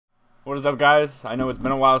What is up, guys? I know it's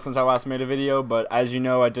been a while since I last made a video, but as you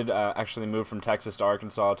know, I did actually move from Texas to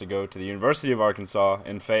Arkansas to go to the University of Arkansas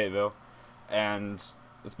in Fayetteville, and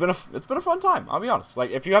it's been a fun time. I'll be honest. Like,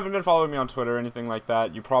 if you haven't been following me on Twitter or anything like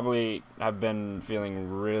that, you probably have been feeling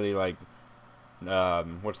really like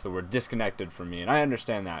what's the word, disconnected from me, and I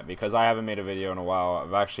understand that because I haven't made a video in a while.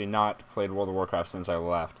 I've actually not played World of Warcraft since I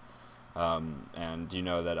left. And you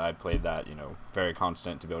know that I played that, very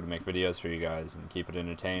constant to be able to make videos for you guys and keep it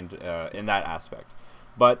entertained in that aspect.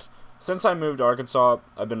 But since I moved to Arkansas,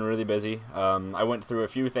 I've been really busy. I went through a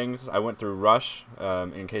few things. I went through Rush.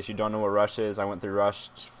 In case you don't know what Rush is, I went through Rush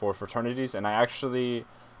for fraternities, and I actually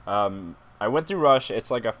I went through Rush.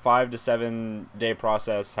 It's like a 5 to 7 day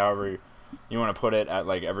process, however you want to put it. At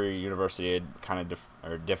like every university, it kind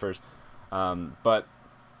of differs. But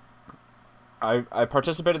I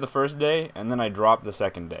participated the first day, and then I dropped the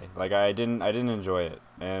second day. Like, I didn't enjoy it,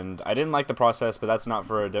 and I didn't like the process. But that's not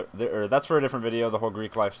for that's for a different video. The whole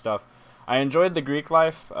Greek life stuff. I enjoyed the Greek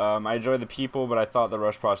life. I enjoyed the people, but I thought the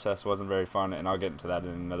rush process wasn't very fun, and I'll get into that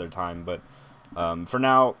in another time. But for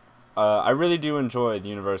now, I really do enjoy the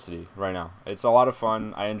university right now. It's a lot of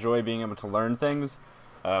fun. I enjoy being able to learn things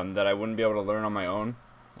that I wouldn't be able to learn on my own,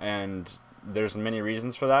 and there's many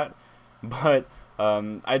reasons for that. But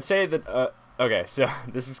I'd say that. Okay, so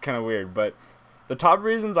this is kind of weird, but the top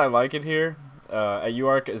reasons I like it here at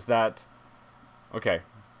UARK is that, okay,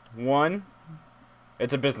 one,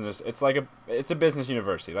 it's a business. It's a business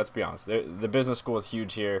university. Let's be honest. The business school is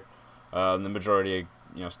huge here. The majority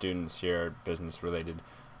of students here are business related,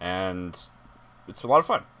 and it's a lot of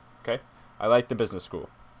fun. Okay, I like the business school.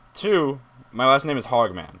 Two, my last name is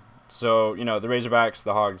Hogman, so the Razorbacks,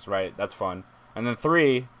 the Hogs, right? That's fun. And then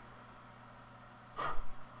three,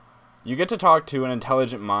 you get to talk to an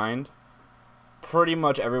intelligent mind. Pretty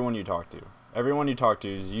much everyone you talk to. Everyone you talk to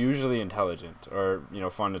is usually intelligent or,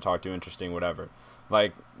 fun to talk to, interesting, whatever.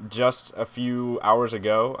 Like, just a few hours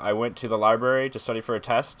ago, I went to the library to study for a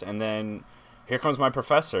test, and then here comes my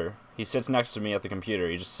professor. He sits next to me at the computer.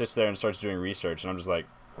 He just sits there and starts doing research, and I'm just like,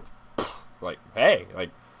 hey,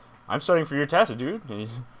 I'm studying for your test, dude. And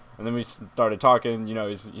then we started talking.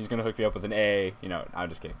 He's going to hook me up with an A. I'm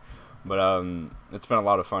just kidding. But it's been a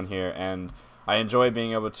lot of fun here, and I enjoy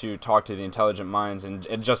being able to talk to the intelligent minds, and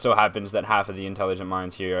it just so happens that half of the intelligent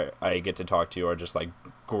minds here I get to talk to are just like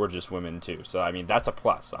gorgeous women too. So I mean, that's a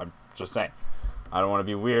plus. I'm just saying. I don't want to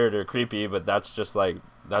be weird or creepy, but that's just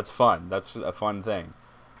that's fun. That's a fun thing.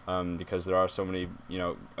 Because there are so many,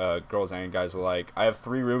 girls and guys alike. I have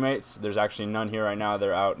 3 roommates. There's actually none here right now.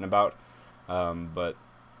 They're out and about, but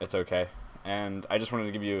it's okay. And I just wanted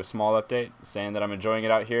to give you a small update saying that I'm enjoying it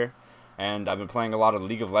out here. And I've been playing a lot of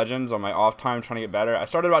League of Legends on my off time, trying to get better. I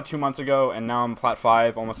started about 2 months ago, and now I'm Plat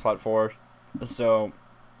 5, almost Plat 4. So,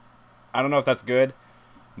 I don't know if that's good,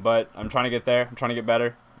 but I'm trying to get there. I'm trying to get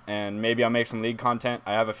better, and maybe I'll make some League content.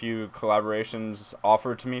 I have a few collaborations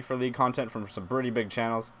offered to me for League content from some pretty big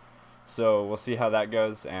channels. So, we'll see how that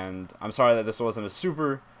goes, and I'm sorry that this wasn't a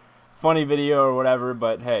super funny video or whatever,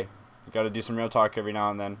 but hey, you gotta do some real talk every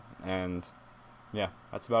now and then, and yeah,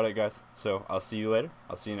 that's about it, guys. So, I'll see you later.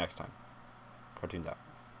 I'll see you next time. Cartoons out.